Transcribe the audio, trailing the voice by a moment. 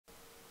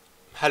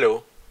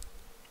Hello,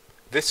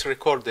 this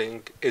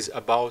recording is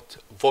about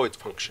void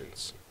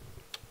functions.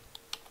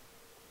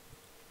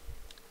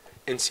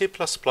 In C++,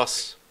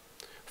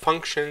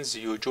 functions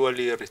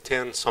usually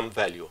return some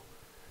value,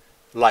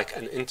 like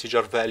an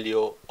integer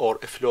value or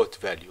a float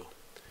value,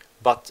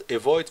 but a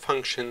void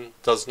function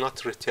does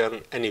not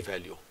return any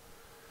value.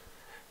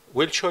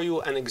 We'll show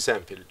you an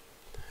example.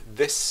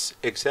 This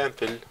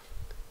example,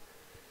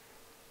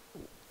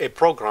 a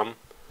program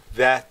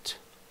that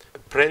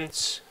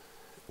prints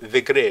the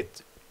grade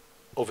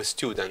of a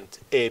student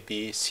A,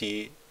 B,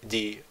 C,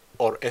 D,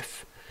 or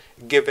F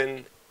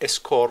given a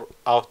score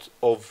out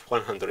of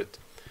 100.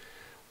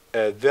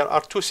 There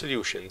are two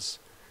solutions.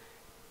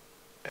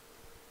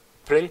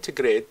 Print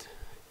grade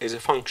is a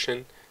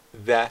function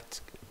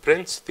that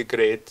prints the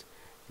grade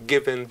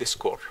given the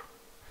score.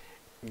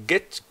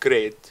 Get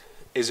grade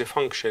is a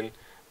function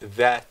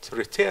that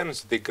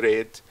returns the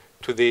grade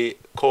to the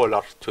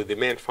caller, to the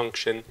main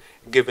function,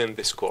 given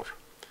the score.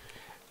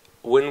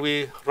 When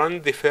we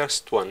run the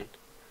first one,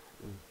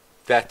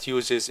 that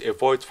uses a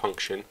void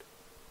function,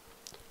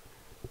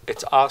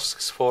 it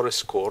asks for a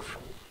score.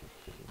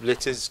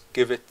 Let us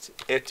give it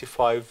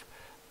 85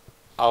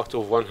 out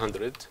of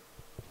 100,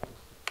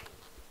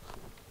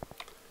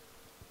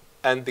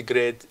 and the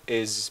grade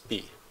is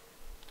B.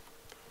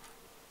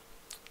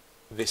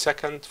 The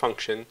second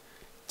function,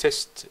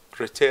 test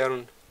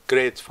return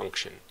grade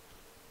function.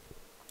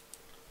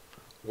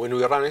 When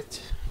we run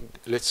it,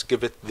 let's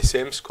give it the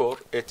same score,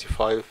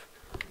 85,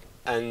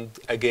 and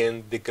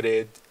again the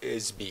grade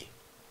is B.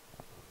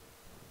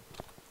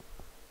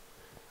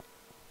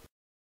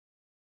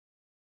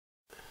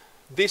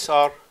 This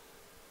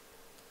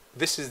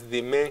is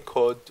the main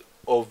code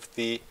of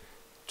the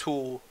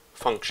two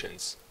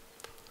functions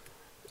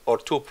or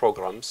two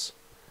programs.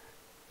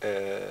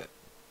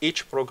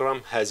 Each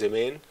program has a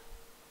main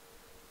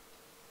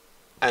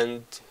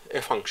and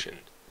a function.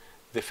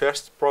 The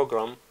first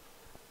program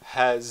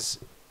has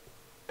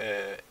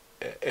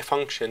a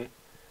function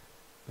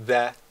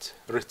that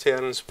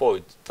returns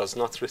void, does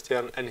not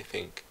return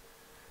anything.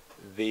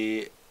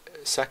 The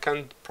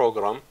second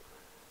program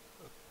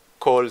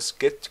calls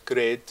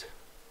getGrade,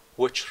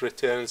 which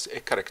returns a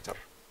character.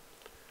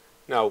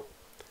 Now,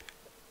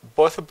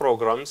 both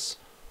programs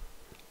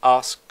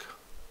ask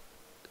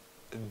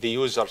the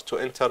user to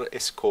enter a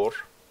score.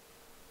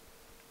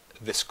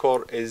 The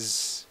score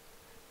is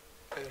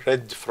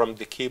read from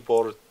the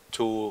keyboard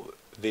to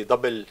the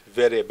double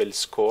variable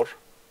score.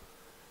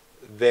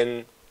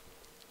 Then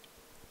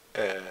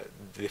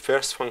the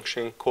first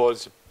function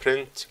calls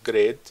print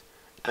grade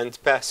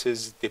and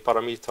passes the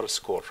parameter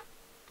score.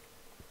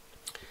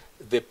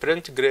 The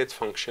print grade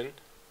function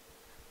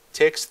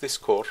takes the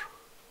score,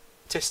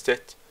 tests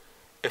it.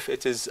 If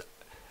it is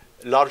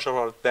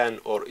larger than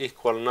or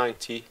equal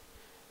 90,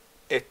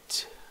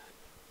 it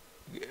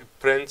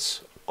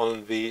prints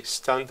on the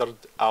standard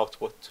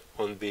output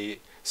on the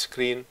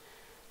screen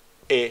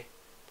A.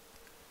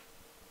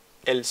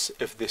 Else,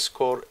 if the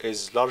score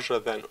is larger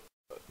than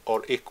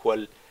or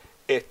equal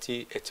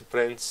 80, it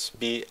prints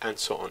B, and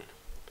so on.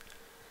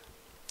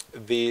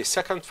 The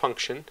second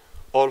function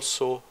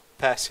also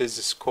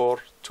passes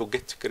score to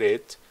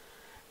getGrade,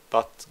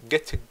 but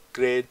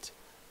getGrade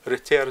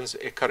returns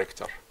a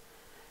character.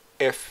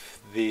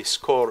 If the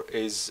score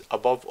is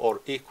above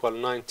or equal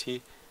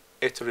 90,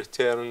 it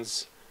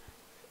returns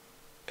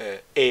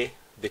A,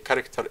 the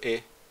character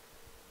A.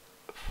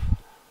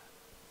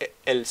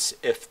 Else,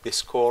 if the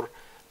score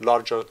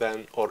larger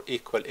than or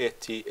equal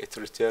 80, it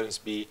returns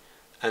B,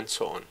 and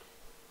so on.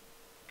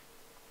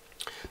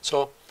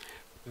 So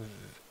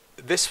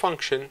this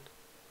function,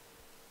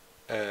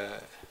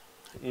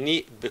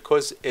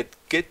 because it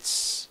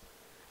gets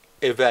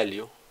a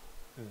value,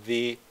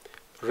 the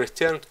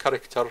returned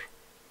character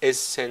is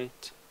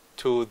sent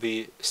to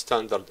the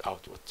standard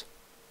output.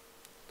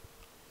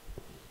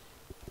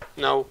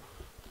 Now,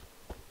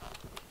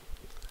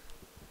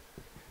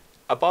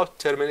 about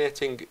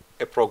terminating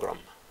a program.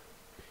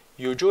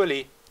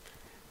 Usually,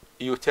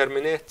 you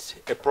terminate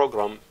a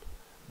program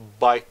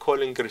by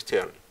calling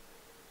return.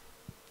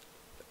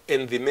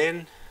 In the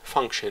main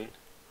function,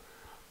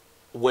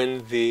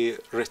 when the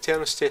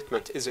return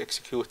statement is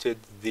executed,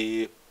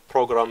 the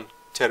program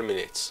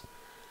terminates.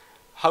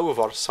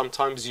 However,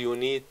 sometimes you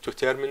need to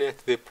terminate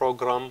the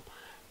program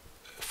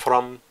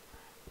from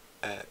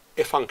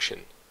a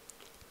function.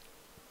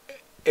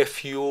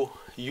 If you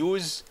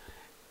use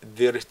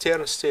the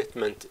return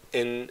statement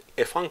in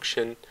a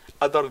function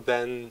other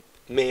than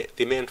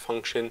the main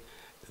function,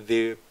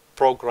 the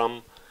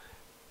program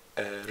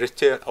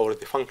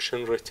the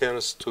function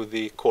returns to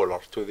the caller,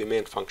 to the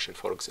main function,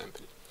 for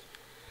example.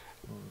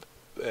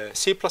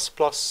 C++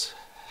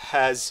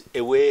 has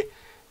a way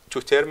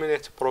to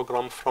terminate a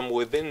program from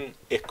within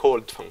a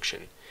called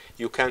function.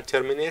 You can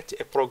terminate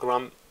a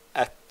program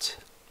at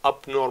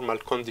abnormal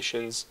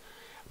conditions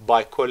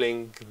by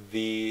calling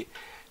the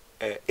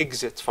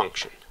exit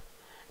function,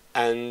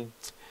 and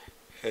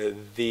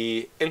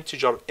the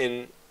integer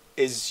n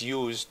is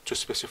used to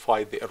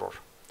specify the error.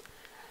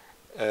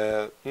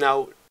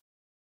 Now,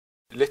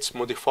 let's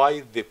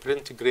modify the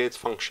print grade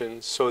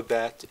function so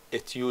that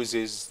it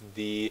uses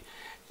the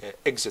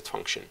exit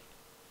function.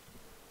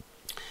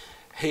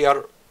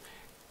 Here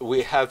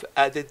we have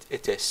added a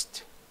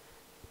test.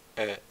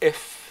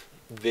 If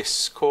the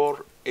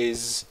score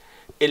is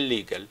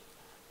illegal,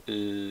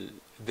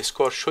 the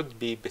score should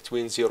be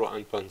between 0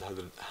 and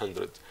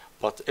 100.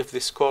 But if the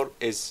score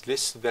is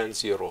less than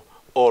 0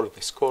 or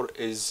the score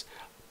is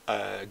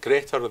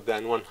greater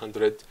than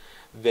 100,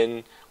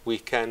 then we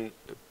can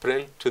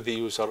print to the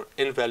user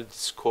invalid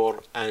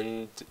score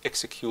and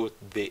execute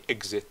the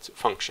exit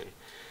function.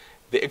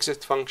 The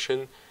exit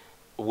function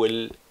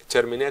will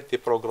terminate the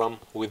program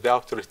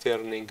without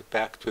returning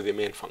back to the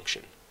main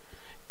function.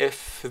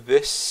 If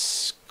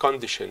this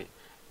condition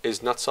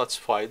is not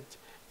satisfied,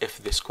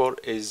 if the score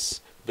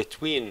is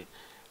between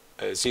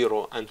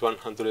 0 and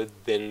 100,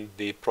 then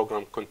the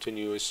program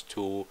continues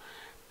to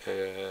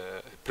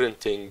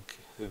printing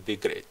the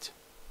grade.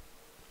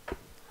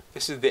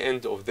 This is the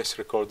end of this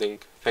recording.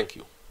 Thank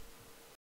you.